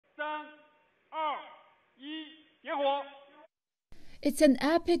It's an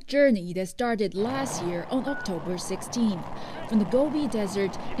epic journey that started last year on October 16th from the Gobi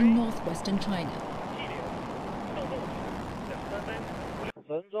Desert in northwestern China.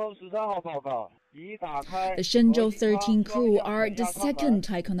 The Shenzhou-13 crew are the second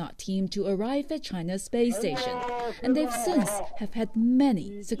Taikonaut team to arrive at China's space station, and they've since have had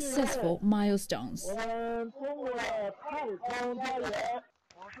many successful milestones.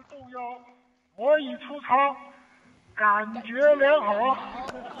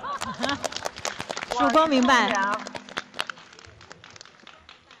 曙光明白。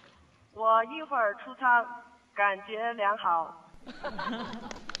我一会儿出舱，感觉良好。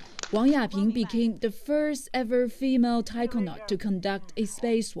 Wang became the first ever female taikonaut to conduct a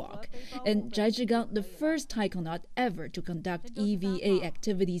spacewalk, and Zhai Zhigang the first taikonaut ever to conduct EVA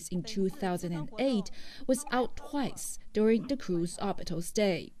activities in 2008, was out twice during the crew's orbital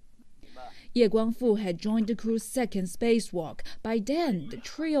stay. Guangfu had joined the crew's second spacewalk. By then, the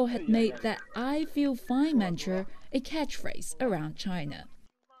trio had made that "I feel fine" mantra a catchphrase around China.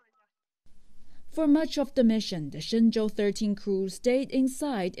 For much of the mission, the Shenzhou-13 crew stayed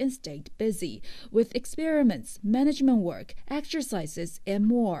inside and stayed busy with experiments, management work, exercises, and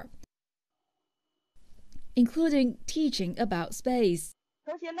more, including teaching about space.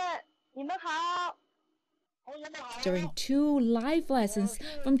 During 2 live lessons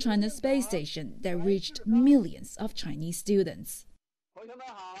from China's space station that reached millions of Chinese students.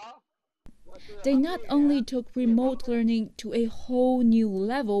 They not only took remote learning to a whole new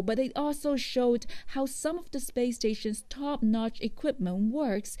level, but they also showed how some of the space station's top-notch equipment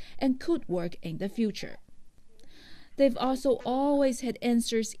works and could work in the future. They've also always had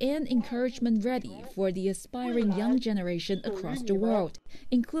answers and encouragement ready for the aspiring young generation across the world,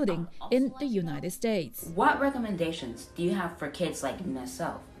 including in the United States. What recommendations do you have for kids like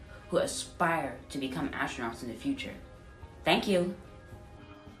myself who aspire to become astronauts in the future? Thank you.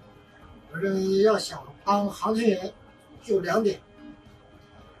 我认为要想当航天员，就2点：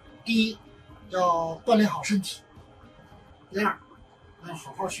第一，要锻炼好身体；第二，要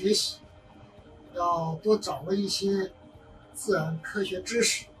好好学习，要多掌握一些自然科学知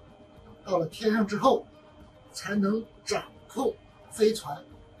识。到了天上之后，才能掌控飞船，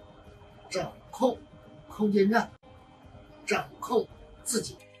掌控空间站，掌控自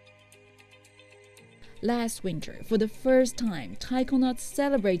己。 Last winter, for the first time, Taikonauts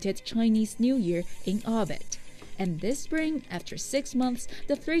celebrated Chinese New Year in orbit. And this spring, after 6 months,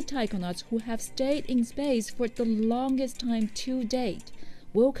 the 3 Taikonauts who have stayed in space for the longest time to date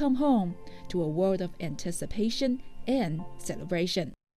will come home to a world of anticipation and celebration.